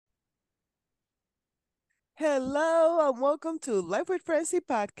Hello and welcome to Life with Francie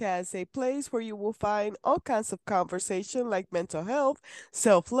podcast, a place where you will find all kinds of conversation like mental health,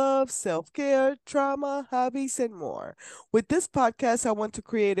 self-love, self-care, trauma, hobbies, and more. With this podcast, I want to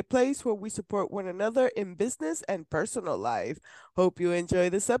create a place where we support one another in business and personal life. Hope you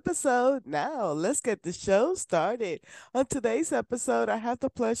enjoy this episode. Now, let's get the show started. On today's episode, I have the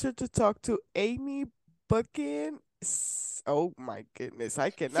pleasure to talk to Amy Buchan. Oh my goodness, I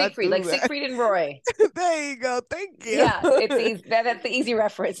cannot Siegfried, like do that. Siegfried and Roy. There you go. Thank you. Yeah, it's easy. That's the easy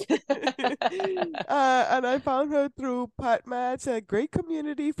reference. And I found her through Podmatch, a great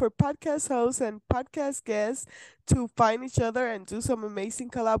community for podcast hosts and podcast guests to find each other and do some amazing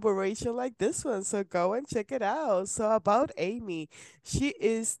collaboration like this one. So go and check it out. So about Amy, she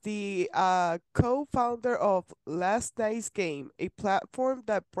is the co-founder of Last Night's Game, a platform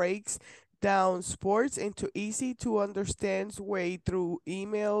that breaks down sports into easy to understand way through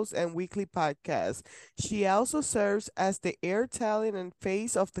emails and weekly podcasts. She also serves as the air talent and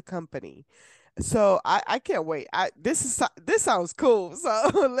face of the company. So I can't wait. This sounds cool.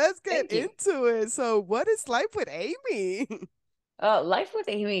 So let's get Thank you. into it. So what is life with Amy? Life with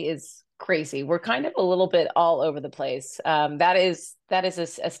Amy is crazy. We're kind of a little bit all over the place. That is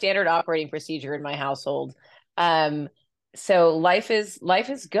a standard operating procedure in my household. Um, so life is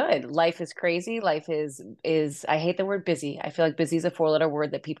good. Life is crazy. Life is I hate the word busy. I feel like busy is a four-letter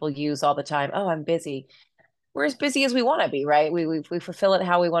word that people use all the time. Oh, I'm busy. We're as busy as we want to be, right? We fulfill it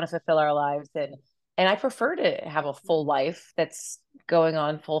how we want to fulfill our lives, and I prefer to have a full life that's going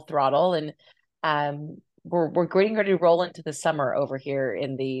on full throttle. And we're getting ready to roll into the summer over here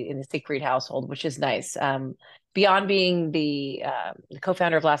in the Siegfried household, which is nice. Beyond being the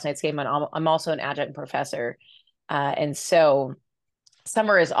co-founder of Last Night's Game, I'm also an adjunct professor, and so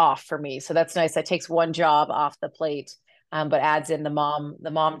summer is off for me. So that's nice. That takes one job off the plate, but adds in the mom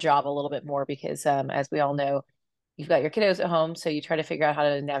job a little bit more because, as we all know, you've got your kiddos at home, so you try to figure out how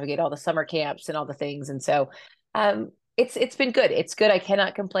to navigate all the summer camps and all the things. And so, it's been good. It's good. I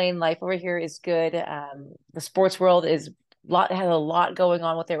cannot complain. Life over here is good. The sports world is lot has a lot going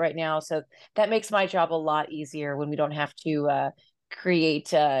on with it right now, so that makes my job a lot easier when we don't have to create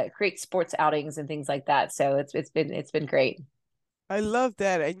sports outings and things like that. So it's been great. I love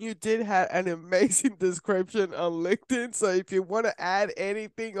that. And you did have an amazing description on LinkedIn. So if you want to add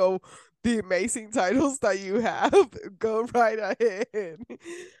anything of the amazing titles that you have, go right ahead.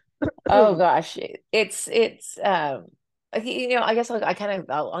 Oh gosh, I guess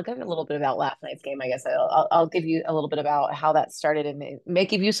I'll give you a little bit about last night's game. I guess I'll give you a little bit about how that started and may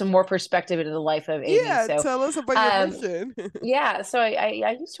give you some more perspective into the life of Amy. Yeah, So, tell us about your um, mission. yeah, so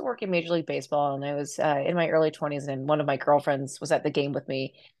I used to work in Major League Baseball, and I was in my early 20s, and one of my girlfriends was at the game with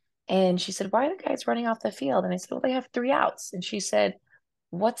me, and she said, "Why are the guys running off the field?" And I said, "Well, they have three outs." And she said,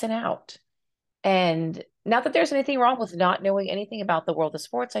 "What's an out?" And not that there's anything wrong with not knowing anything about the world of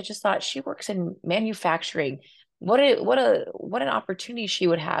sports. I just thought she works in manufacturing. What an opportunity she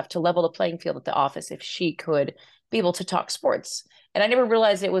would have to level the playing field at the office if she could be able to talk sports. And I never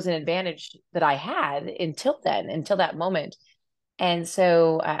realized it was an advantage that I had until then, until that moment. And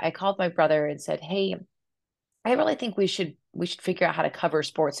so I called my brother and said, "Hey, I really think we should figure out how to cover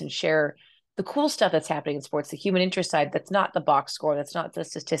sports and share the cool stuff that's happening in sports, the human interest side. That's not the box score. That's not the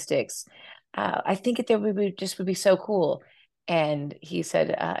statistics. I think that would be so cool." And he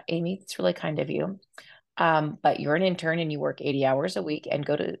said, "Amy, it's really kind of you, but you're an intern and you work 80 hours a week and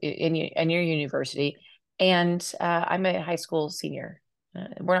go to in your university, and I'm a high school senior.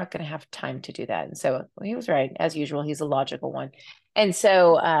 We're not going to have time to do that." And so he was right, as usual. He's a logical one. And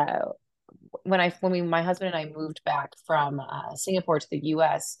so my husband and I moved back from Singapore to the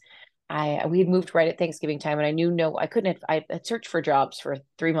U.S., we had moved right at Thanksgiving time, and I knew no, I couldn't have. I had searched for jobs for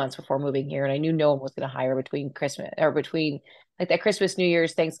 3 months before moving here, and I knew no one was going to hire between Christmas or between like that Christmas, New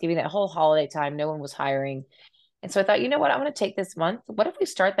Year's, Thanksgiving, that whole holiday time. No one was hiring, and so I thought, you know what, I'm going to take this month. What if we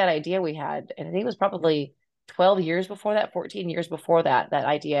start that idea we had? And I think it was probably 12 years before that, 14 years before that, that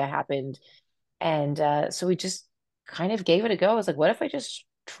idea happened, and so we just kind of gave it a go. I was like, what if I just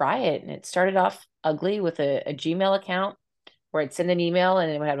try it? And it started off ugly with a Gmail account where I'd send an email and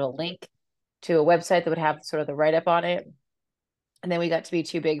it would have a link to a website that would have sort of the write up on it. And then we got to be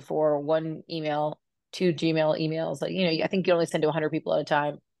too big for one email, two Gmail emails. Like, I think you only send to 100 people at a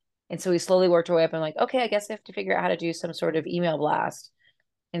time. And so we slowly worked our way up and like, okay, I guess I have to figure out how to do some sort of email blast.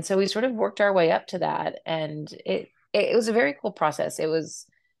 And so we sort of worked our way up to that. And it was a very cool process.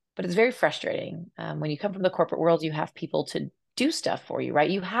 But it's very frustrating. When you come from the corporate world, you have people to do stuff for you, right?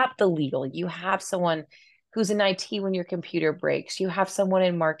 You have the legal, you have someone who's in IT when your computer breaks, you have someone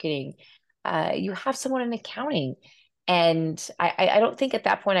in marketing, you have someone in accounting. And I don't think at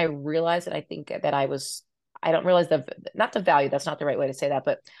that point I realized that I think that I was I don't realize not the value, that's not the right way to say that,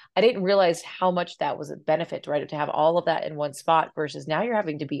 but I didn't realize how much that was a benefit, right? To have all of that in one spot versus now you're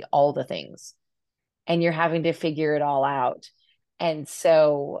having to be all the things and you're having to figure it all out. And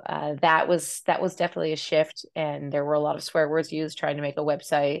so that was definitely a shift. And there were a lot of swear words used trying to make a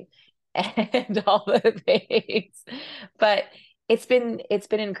website and all the things. But it's been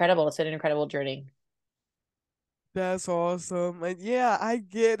incredible. It's been an incredible journey. That's awesome. And yeah, I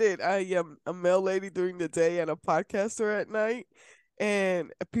get it. I am a mail lady during the day and a podcaster at night.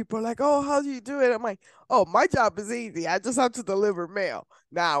 And people are like, oh, how do you do it? I'm like, oh, my job is easy. I just have to deliver mail.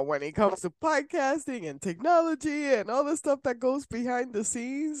 Now, when it comes to podcasting and technology and all the stuff that goes behind the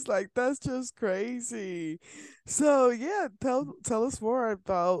scenes, like that's just crazy. So yeah, tell us more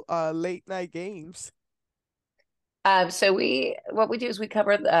about late night games. So what we do is we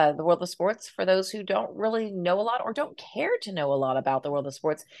cover the world of sports for those who don't really know a lot or don't care to know a lot about the world of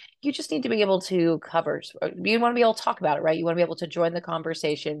sports. You just need to be able to cover. You want to be able to talk about it, right? You want to be able to join the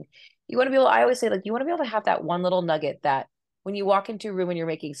conversation. You want to be able. I always say, like, you want to be able to have that one little nugget that when you walk into a room and you're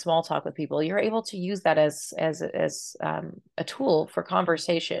making small talk with people, you're able to use that as a tool for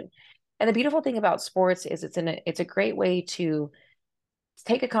conversation. And the beautiful thing about sports is it's a great way to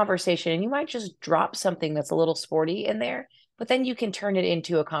take a conversation and you might just drop something that's a little sporty in there, but then you can turn it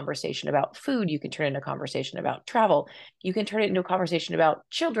into a conversation about food. You can turn it into a conversation about travel. You can turn it into a conversation about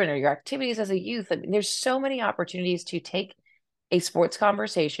children or your activities as a youth. I mean, there's so many opportunities to take a sports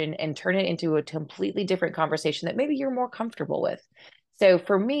conversation and turn it into a completely different conversation that maybe you're more comfortable with. So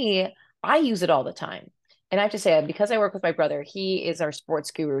for me, I use it all the time. And I have to say, because I work with my brother, he is our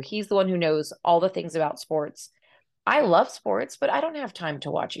sports guru. He's the one who knows all the things about sports. I love sports, but I don't have time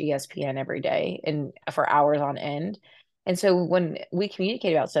to watch ESPN every day and for hours on end. And so when we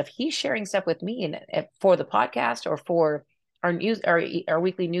communicate about stuff, he's sharing stuff with me and for the podcast or for our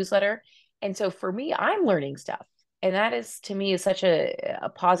weekly newsletter. And so for me, I'm learning stuff. And that is to me is such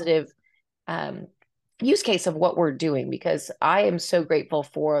a positive um, use case of what we're doing because I am so grateful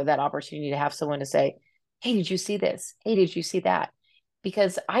for that opportunity to have someone to say, hey, did you see this? Hey, did you see that?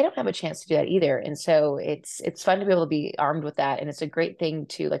 Because I don't have a chance to do that either. And so it's fun to be able to be armed with that. And it's a great thing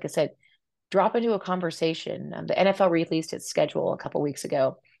to, like I said, drop into a conversation. The NFL released its schedule a couple weeks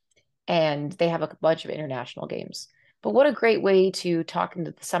ago, and they have a bunch of international games. But what a great way to talk into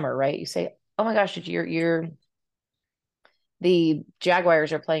the summer, right? You say, "Oh my gosh, you're the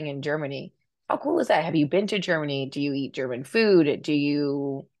Jaguars are playing in Germany. How cool is that? Have you been to Germany? Do you eat German food? Do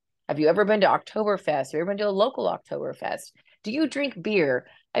you have you ever been to Oktoberfest? Have you ever been to a local Oktoberfest? Do you drink beer?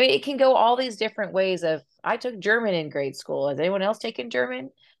 I mean, it can go all these different ways of I took German in grade school. Has anyone else taken German?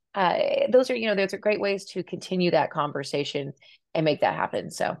 Those are, those are great ways to continue that conversation and make that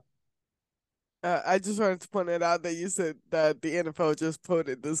happen. So I just wanted to point it out that you said that the NFL just put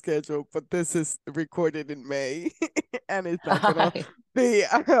in the schedule, but this is recorded in May, and it's not gonna be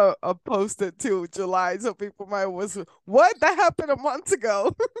posted till July. So people might was what that happened a month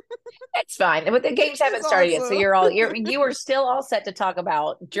ago. it's fine. But the games It's haven't started yet. So awesome. you are still all set to talk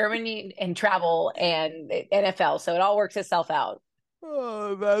about Germany and travel and NFL. So it all works itself out.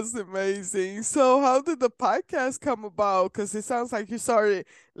 Oh, that's amazing. So, how did the podcast come about? Because it sounds like you started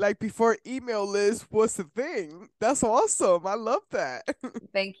like before email list was the thing. That's awesome. I love that.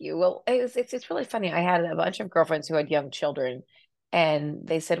 Thank you. Well, it's really funny. I had a bunch of girlfriends who had young children, and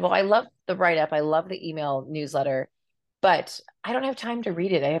they said, "Well, I love the write up. I love the email newsletter, but I don't have time to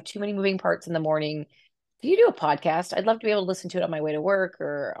read it. I have too many moving parts in the morning. Do you do a podcast? I'd love to be able to listen to it on my way to work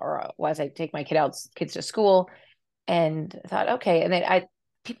or as I take my kids to school." And I thought, okay. And then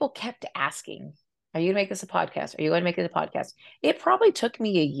people kept asking, "Are you going to make this a podcast? Are you going to make it a podcast?" It probably took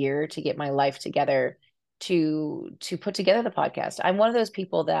me a year to get my life together to put together the podcast. I'm one of those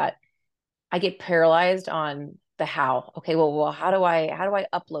people that I get paralyzed on the how. Okay, well, how do I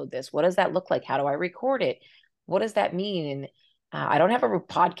upload this? What does that look like? How do I record it? What does that mean? And I don't have a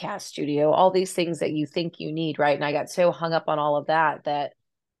podcast studio. All these things that you think you need, right? And I got so hung up on all of that that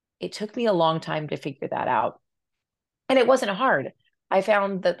it took me a long time to figure that out. And it wasn't hard. I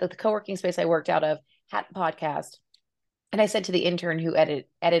found that the co-working space I worked out of had a podcast. And I said to the intern who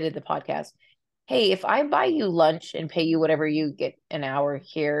edited the podcast, "Hey, if I buy you lunch and pay you whatever you get an hour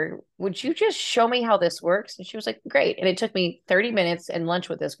here, would you just show me how this works?" And she was like, "Great." And it took me 30 minutes and lunch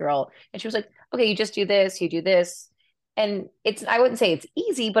with this girl. And she was like, "Okay, you just do this, you do this." And I wouldn't say it's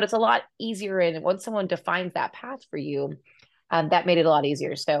easy, but it's a lot easier. And once someone defines that path for you, that made it a lot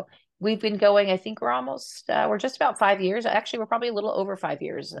easier. So we've been going, I think we're just about 5 years. Actually, we're probably a little over 5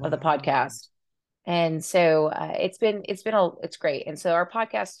 years of the Wow. podcast. And so it's great. And so our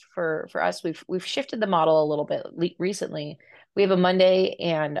podcast for us, we've shifted the model a little bit recently. we have a Monday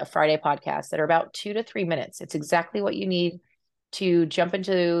and a Friday podcast that are about 2 to 3 minutes. It's exactly what you need to jump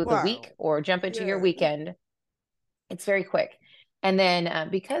into the week Wow. or jump into your Yeah. weekend. It's very quick. And then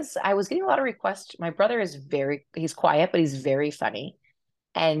because I was getting a lot of requests, my brother is he's quiet, but he's very funny.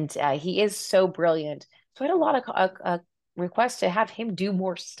 And he is so brilliant. So I had a lot of requests to have him do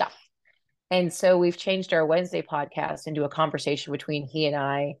more stuff. And so we've changed our Wednesday podcast into a conversation between he and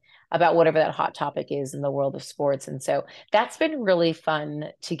I about whatever that hot topic is in the world of sports. And so that's been really fun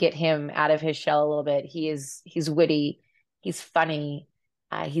to get him out of his shell a little bit. He's witty, he's funny,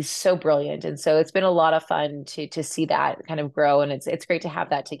 he's so brilliant. And so it's been a lot of fun to see that kind of grow. And it's great to have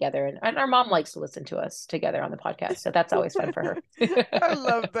that together. And our mom likes to listen to us together on the podcast. So that's always fun for her. I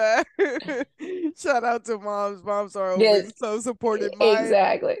love that. Shout out to moms. Moms are always Yes, so supportive. Mine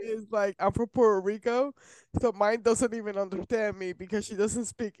exactly. is like, I'm from Puerto Rico, so mine doesn't even understand me because she doesn't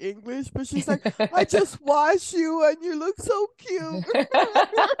speak English, but she's like, I just watch you and you look so cute.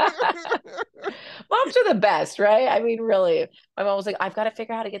 Moms are the best, right? I mean, really. My mom was like, I've got to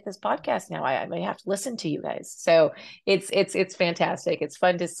figure out how to get this podcast now. I may have to listen to you guys. So it's fantastic. It's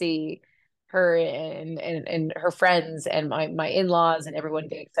fun to see her and her friends and my in-laws and everyone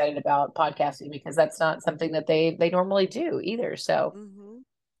get excited about podcasting because that's not something that they normally do either. So Hmm.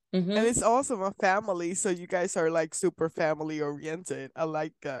 And mhm. it's awesome, a family. So you guys are like super family oriented. I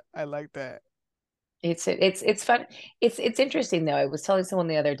like that. I like that. It's fun. It's interesting though. I was telling someone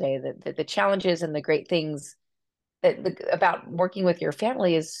the other day that the challenges and the great things about working with your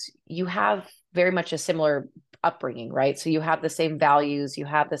family is you have very much a similar upbringing, right? So you have the same values, you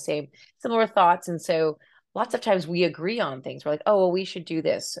have the same similar thoughts. And so lots of times we agree on things. We're like, oh, well, we should do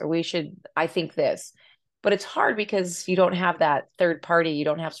this, or I think this. But it's hard because you don't have that third party, you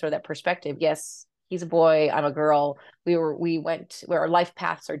don't have sort of that perspective. Yes, he's a boy, I'm a girl. We went where our life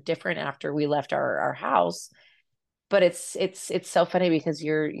paths are different after we left our house, but it's so funny because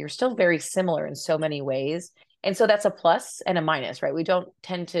you're still very similar in so many ways. And so that's a plus and a minus, right? We don't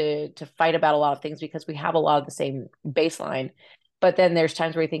tend to fight about a lot of things because we have a lot of the same baseline. But then there's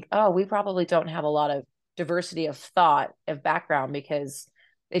times where we think, oh, we probably don't have a lot of diversity of thought, of background, because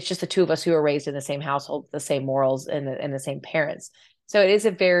it's just the two of us who are raised in the same household, the same morals and the same parents. So it is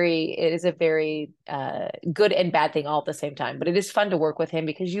a very good and bad thing all at the same time. But it is fun to work with him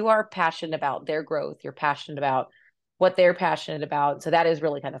because you are passionate about their growth. You're passionate about what they're passionate about. So that is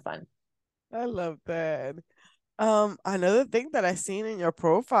really kind of fun. I love that. Another thing that I seen in your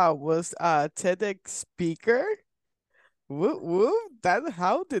profile was TEDx speaker. Woo woo. That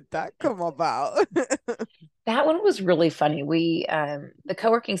how did that come about? That one was really funny. The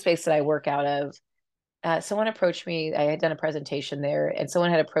co-working space that I work out of, someone approached me. I had done a presentation there, and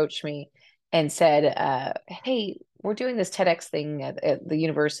someone had approached me and said, "Hey, we're doing this TEDx thing at the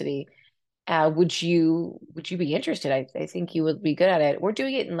university. Would you be interested? I think you would be good at it. We're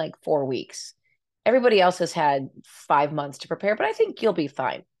doing it in like 4 weeks. Everybody else has had 5 months to prepare, but I think you'll be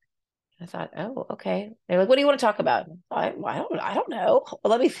fine." I thought, oh, okay. They're like, what do you want to talk about? I don't know. Well,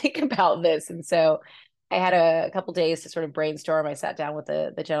 let me think about this. And so I had a couple days to sort of brainstorm. I sat down with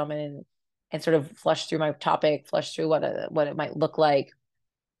the gentleman and sort of flushed through my topic, flushed through what it might look like.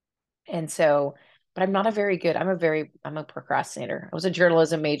 And so, but I'm not a very good, I'm a procrastinator. I was a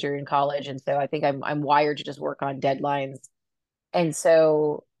journalism major in college. And so I think I'm wired to just work on deadlines. And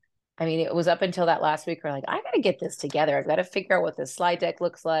so, I mean, it was up until that last week where like, I got to get this together. I've got to figure out what this slide deck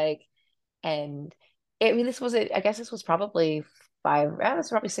looks like. And I mean, I guess this was probably it was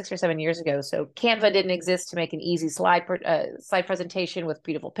probably 6 or 7 years ago. So Canva didn't exist to make an easy slide presentation with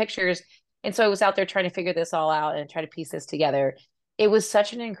beautiful pictures. And so I was out there trying to figure this all out and try to piece this together. It was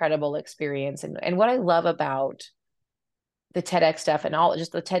such an incredible experience. And what I love about the TEDx stuff and all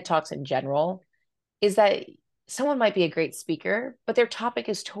just the TED Talks in general is that someone might be a great speaker, but their topic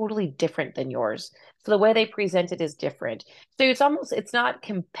is totally different than yours. So the way they present it is different. So it's not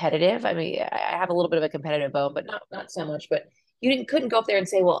competitive. I mean, I have a little bit of a competitive bone, but not so much. But couldn't go up there and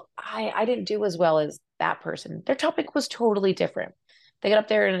say, well, I didn't do as well as that person. Their topic was totally different. They got up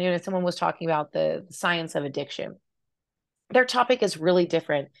there and someone was talking about the science of addiction. Their topic is really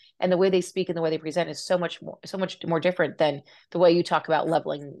different, and the way they speak and the way they present is so much more different than the way you talk about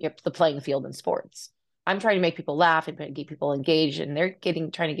leveling the playing field in sports. I'm trying to make people laugh and get people engaged, and they're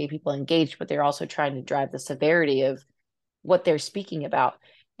getting trying to get people engaged, but they're also trying to drive the severity of what they're speaking about.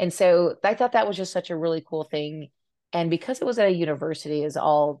 And so I thought that was just such a really cool thing. And because it was at a university, as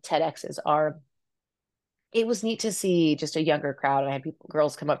all TEDx's are, it was neat to see just a younger crowd. And I had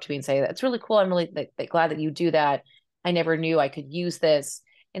girls come up to me and say, "That's really cool. I'm really glad that you do that. I never knew I could use this."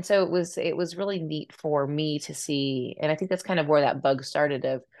 And so it was really neat for me to see. And I think that's kind of where that bug started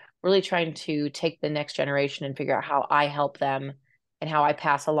of really trying to take the next generation and figure out how I help them and how I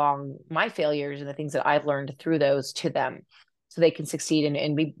pass along my failures and the things that I've learned through those to them so they can succeed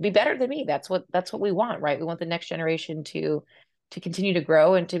and be better than me. That's what we want, right? We want the next generation to continue to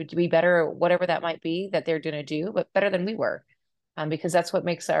grow and to be better at whatever that might be that they're going to do, but better than we were. Because that's what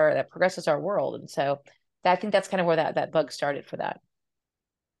that progresses our world. And so I think that's kind of where that bug started for that.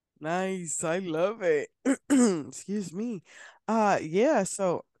 Nice. I love it. Excuse me. Yeah,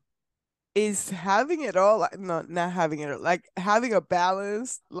 so is having it all like not having it like having a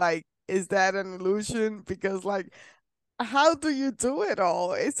balance, like is that an illusion? Because like how do you do it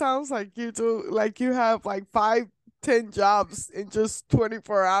all? It sounds like you do like you have like 5, 10 jobs in just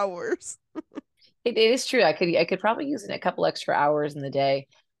 24 hours. It is true. I could probably use it a couple extra hours in the day.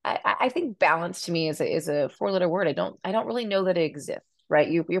 I think balance to me is a four-letter word. I don't really know that it exists,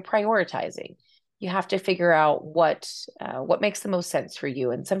 right? You're prioritizing. You have to figure out what makes the most sense for you.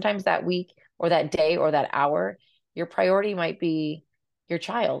 And sometimes that week or that day or that hour, your priority might be your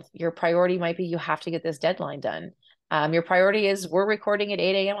child. Your priority might be you have to get this deadline done. Your priority is we're recording at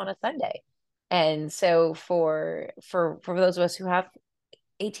 8 a.m. on a Sunday. And so for those of us who have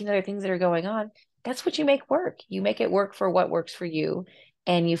 18 other things that are going on, that's what you make work. You make it work for what works for you,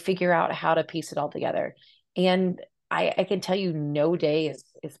 and you figure out how to piece it all together. And I can tell you, no day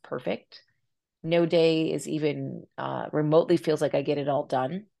is perfect. No day is even remotely feels like I get it all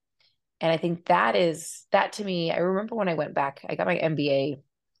done. And I think that to me, I remember when I went back, I got my MBA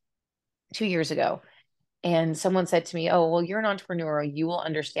 2 years ago, and someone said to me, "Oh, well, you're an entrepreneur. You will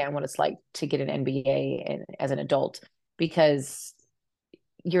understand what it's like to get an MBA and, as an adult because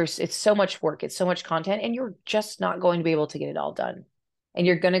it's so much work, it's so much content, and you're just not going to be able to get it all done. And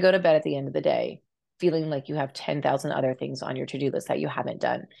you're going to go to bed at the end of the day feeling like you have 10,000 other things on your to-do list that you haven't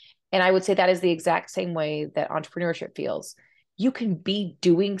done." And I would say that is the exact same way that entrepreneurship feels. You can be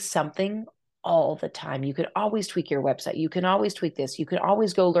doing something all the time. You can always tweak your website. You can always tweak this. You can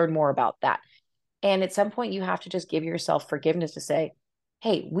always go learn more about that. And at some point, you have to just give yourself forgiveness to say,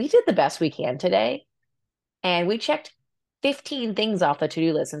 hey, we did the best we can today. And we checked 15 things off the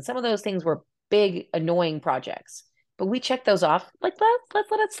to-do list. And some of those things were big, annoying projects. But we checked those off. Like,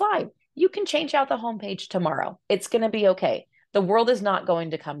 let's let it slide. You can change out the homepage tomorrow. It's going to be okay. The world is not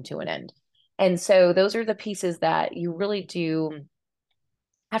going to come to an end. And so those are the pieces that you really do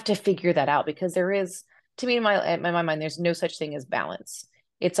have to figure that out because there is, to me, in my mind, there's no such thing as balance.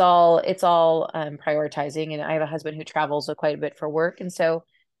 It's all prioritizing. And I have a husband who travels quite a bit for work. And so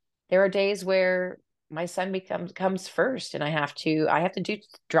there are days where my son comes first and I have to do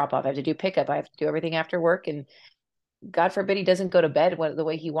drop off. I have to do pickup. I have to do everything after work. And God forbid he doesn't go to bed the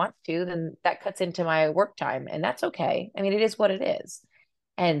way he wants to, then that cuts into my work time. And that's okay. I mean, it is what it is.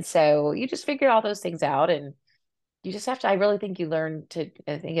 And so you just figure all those things out and you just have to, I really think you learn to,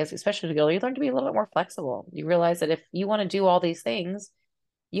 I think as especially to go, you learn to be a little bit more flexible. You realize that if you want to do all these things,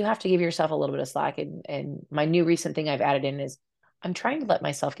 you have to give yourself a little bit of slack. And my new recent thing I've added in is I'm trying to let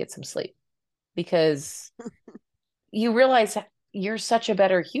myself get some sleep because you realize you're such a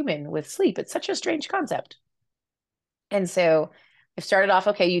better human with sleep. It's such a strange concept. And so I've started off,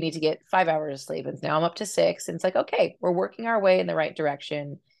 okay, you need to get 5 hours of sleep. And now I'm up to 6. And it's like, okay, we're working our way in the right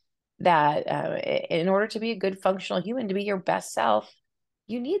direction. That in order to be a good functional human, to be your best self,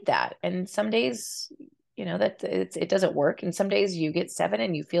 you need that. And some days, that it doesn't work. And some days you get 7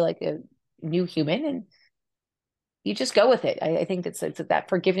 and you feel like a new human and you just go with it. I think it's that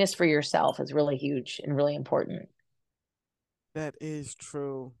forgiveness for yourself is really huge and really important. That is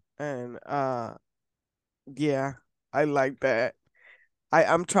true. And yeah, I like that.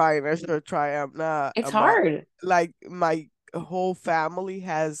 I'm trying. I should try. I'm not. It's I'm not hard. like my whole family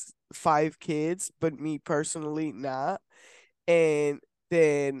has 5 kids, but me personally not. And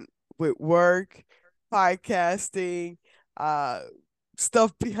then with work, podcasting, uh,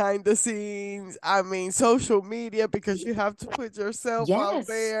 stuff behind the scenes. I mean, social media because you have to put yourself out Yes.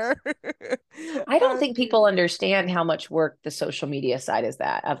 there. I don't I think people mean, understand how much work the social media side of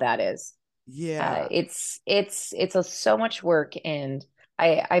that is. yeah. It's so much work, and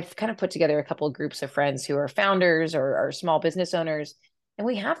I've kind of put together a couple of groups of friends who are founders or small business owners, and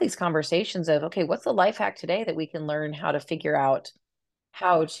we have these conversations of, okay, what's the life hack today that we can learn how to figure out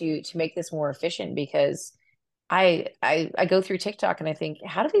how to make this more efficient? Because I go through TikTok and I think,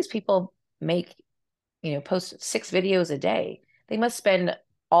 how do these people make, post 6 videos a day? They must spend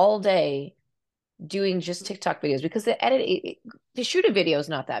all day doing just TikTok videos because to shoot a video is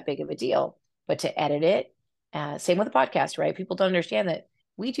not that big of a deal, but to edit it, same with a podcast, right? People don't understand that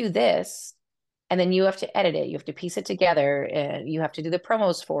we do this and then you have to edit it. You have to piece it together and you have to do the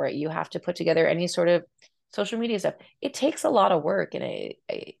promos for it. You have to put together any sort of social media stuff. It takes a lot of work. And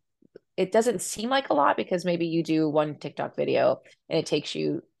it doesn't seem like a lot because maybe you do one TikTok video and it takes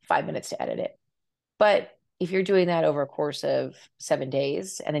you 5 minutes to edit it. But if you're doing that over a course of 7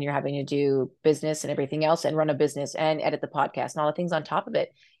 days and then you're having to do business and everything else and run a business and edit the podcast and all the things on top of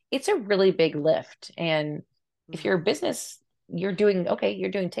it, it's a really big lift. And if you're a Mhm. business, you're doing okay,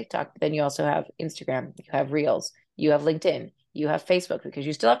 you're doing TikTok, but then you also have Instagram, you have Reels, you have LinkedIn, you have Facebook because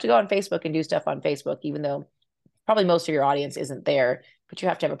you still have to go on Facebook and do stuff on Facebook, even though probably most of your audience isn't there, but you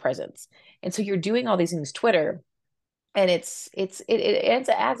have to have a presence. And so you're doing all these things, Twitter, and it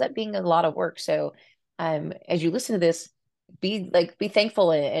adds up being a lot of work. So as you listen to this, be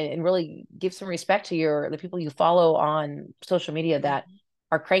thankful and really give some respect to the people you follow on social media that Mhm.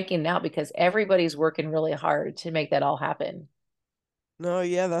 are cranking it out because everybody's working really hard to make that all happen. No,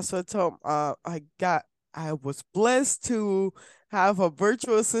 yeah, that's what Tom. I was blessed to have a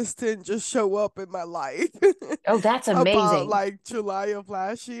virtual assistant just show up in my life Oh, that's about amazing. like July of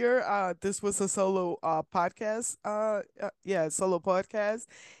last year. This was a solo podcast. Yeah, solo podcast.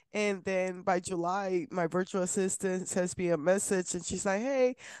 And then by July, my virtual assistant sends me a message and she's like,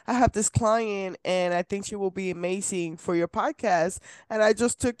 "Hey, I have this client and I think she will be amazing for your podcast." And I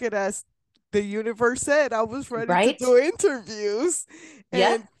just took it as the universe said I was ready to Right? do interviews.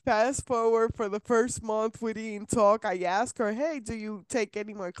 Yep. And fast forward for the first month we didn't talk. I asked her, "Hey, do you take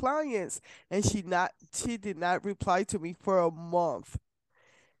any more clients?" And she did not reply to me for a month.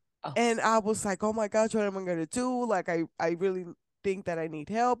 Oh, And I was like, "Oh my gosh, what am I gonna do? Like I really think that I need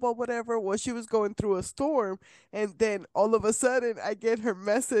help or whatever." Well, she was going through a storm, and then all of a sudden I get her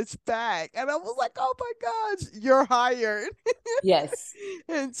message back, and I was like, "Oh my gosh, you're hired." yes.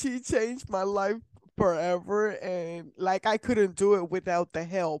 And she changed my life forever. And like I couldn't do it without the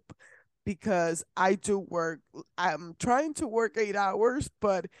help because I do work. I'm trying to work 8 hours,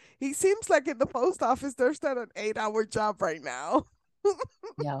 but it seems like in the post office there's not an 8 hour job right now.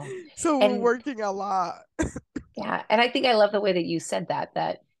 No. So we're And working a lot. yeah, and I think I love the way that you said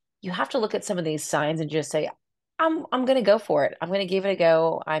that you have to look at some of these signs and just say, I'm going to go for it. I'm going to give it a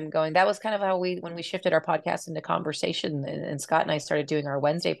go. I'm going. That was kind of how we when we shifted our podcast into conversation, and Scott and I started doing our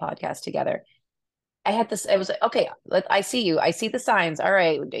Wednesday podcast together. I had this. I was like, okay, I see you. I see the signs. All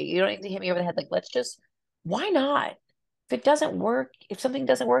right, you don't need to hit me over the head. Like, let's just. Why not? If it doesn't work, if something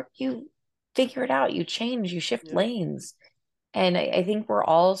doesn't work, you figure it out. You change. You shift Yeah. lanes. And I think we're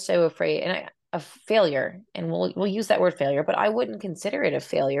all so afraid of failure. And we'll use that word failure, but I wouldn't consider it a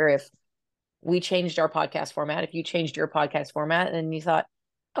failure if we changed our podcast format. If you changed your podcast format and you thought,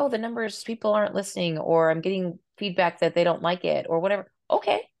 oh, the numbers, people aren't listening, or I'm getting feedback that they don't like it, or whatever.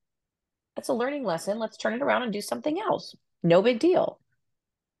 Okay, that's a learning lesson. Let's turn it around and do something else. No big deal.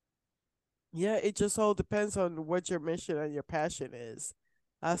 Yeah, it just all depends on what your mission and your passion is.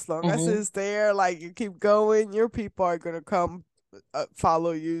 As long as Hmm. it's there, like you keep going, your people are gonna come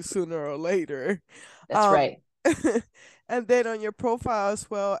follow you sooner or later. That's Um, right. and then on your profile as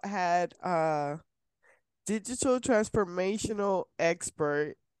well had digital transformational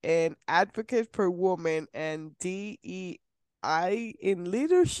expert and advocate for women and DEI in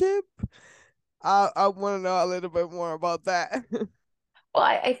leadership. I want to know a little bit more about that. Well,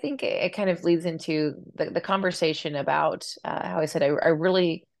 I think it kind of leads into the conversation about how I said I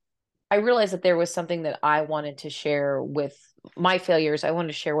realized that there was something that I wanted to share with my failures. I wanted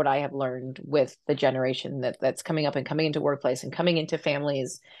to share what I have learned with the generation that's coming up and coming into workplace and coming into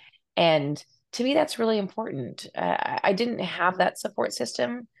families. And to me, that's really important. I didn't have that support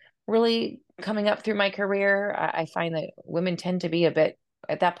system really coming up through my career. I find that women tend to be a bit,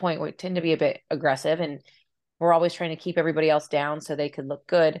 at that point, we tend to be a bit aggressive and we're always trying to keep everybody else down so they could look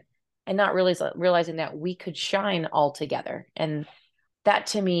good and not realizing that we could shine all together. And that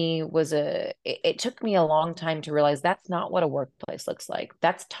to me was it took me a long time to realize that's not what a workplace looks like.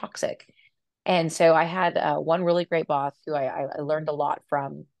 That's toxic. And so I had one really great boss who I learned a lot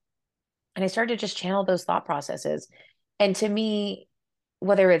from, and I started to just channel those thought processes. And to me,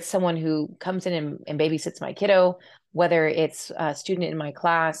 whether it's someone who comes in and babysits my kiddo, whether it's a student in my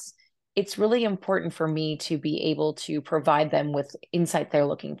class, it's really important for me to be able to provide them with insight they're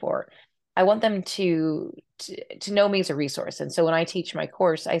looking for. I want them to know me as a resource. And so when I teach my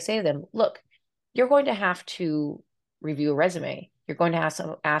course, I say to them, look, you're going to have to review a resume. You're going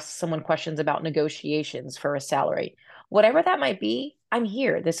to ask someone questions about negotiations for a salary. Whatever that might be, I'm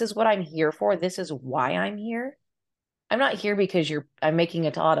here. This is what I'm here for. This is why I'm here. I'm not here because I'm making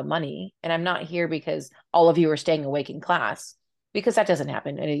a lot of money, and I'm not here because all of you are staying awake in class, because that doesn't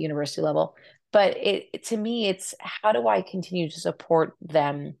happen at a university level. But to me, it's how do I continue to support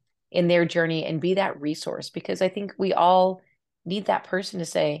them in their journey and be that resource? Because I think we all need that person to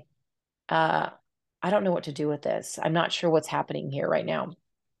say, uh, I don't know what to do with this. I'm not sure what's happening here right now.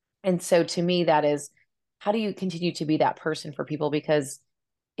 And so to me, that is, how do you continue to be that person for people? Because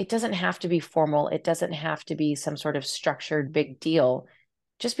it doesn't have to be formal. It doesn't have to be some sort of structured big deal.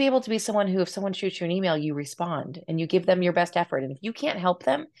 Just be able to be someone who, if someone shoots you an email, you respond and you give them your best effort. And if you can't help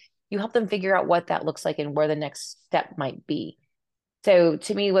them, you help them figure out what that looks like and where the next step might be. So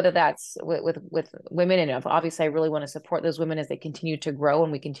to me, whether that's with women, and obviously I really want to support those women as they continue to grow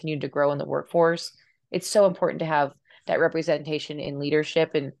and we continue to grow in the workforce. It's so important to have that representation in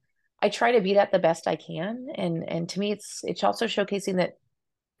leadership. And I try to be that the best I can. And to me, it's also showcasing that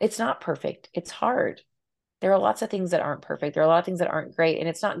it's not perfect. It's hard. There are lots of things that aren't perfect. There are a lot of things that aren't great, and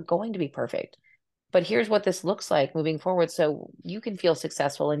it's not going to be perfect. But here's what this looks like moving forward so you can feel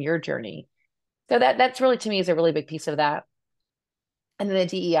successful in your journey. So that's really, to me, is a really big piece of that. And then the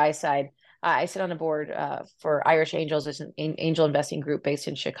DEI side, I sit on a board for Irish Angels, it's an angel investing group based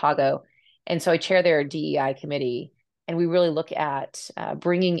in Chicago. And so I chair their DEI committee. And we really look at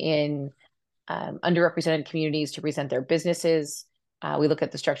bringing in underrepresented communities to present their businesses. We look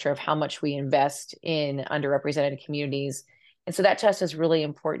at the structure of how much we invest in underrepresented communities. And so that to us is really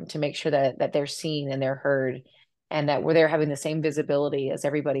important to make sure that they're seen and they're heard and that we're there having the same visibility as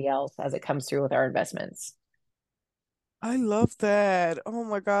everybody else as it comes through with our investments. I love that. Oh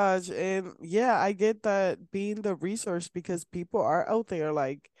my gosh. And yeah, I get that being the resource because people are out there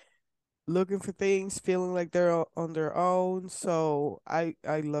like looking for things, feeling like they're on their own. So I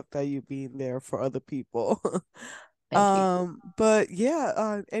love that you being there for other people. Thank you. But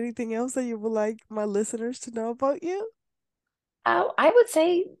yeah, anything else that you would like my listeners to know about you? I would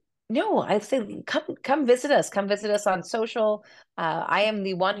say no. I'd say come visit us. Come visit us on social. I am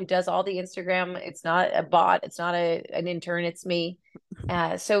the one who does all the Instagram. It's not a bot. It's not an intern. It's me.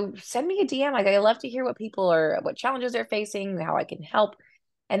 So send me a DM. Like I love to hear what people are, what challenges they're facing, how I can help.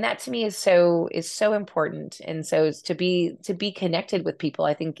 And that to me is so important. And so is to be connected with people.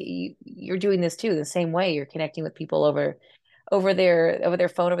 I think you're doing this too, the same way. You're connecting with people over their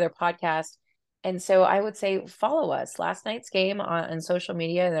phone, over their podcast. And so I would say follow us. Last night's game on social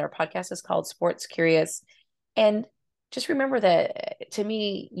media, and our podcast is called Sports Curious. And just remember that to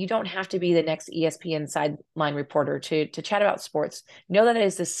me, you don't have to be the next ESPN sideline reporter to chat about sports. Know that it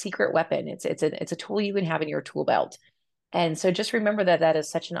is the secret weapon. It's a tool you can have in your tool belt. And so just remember that that is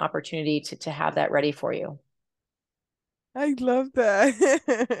such an opportunity to have that ready for you. I love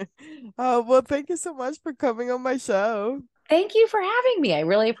that. Well, thank you so much for coming on my show. Thank you for having me. I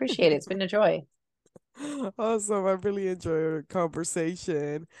really appreciate it. It's been a joy. Awesome. I really enjoyed our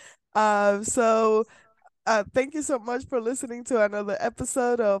conversation. So thank you so much for listening to another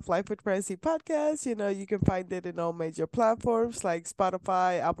episode of Life with Francie podcast. You know, you can find it in all major platforms like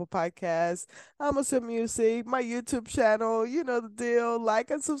Spotify, Apple Podcasts, Amazon Music, my YouTube channel. You know the deal.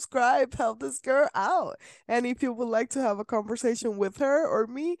 Like and subscribe. Help this girl out. And if you would like to have a conversation with her or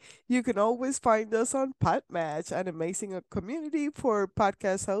me, you can always find us on Podmatch, an amazing community for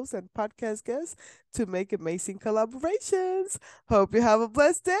podcast hosts and podcast guests to make amazing collaborations. Hope you have a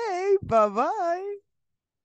blessed day. Bye bye.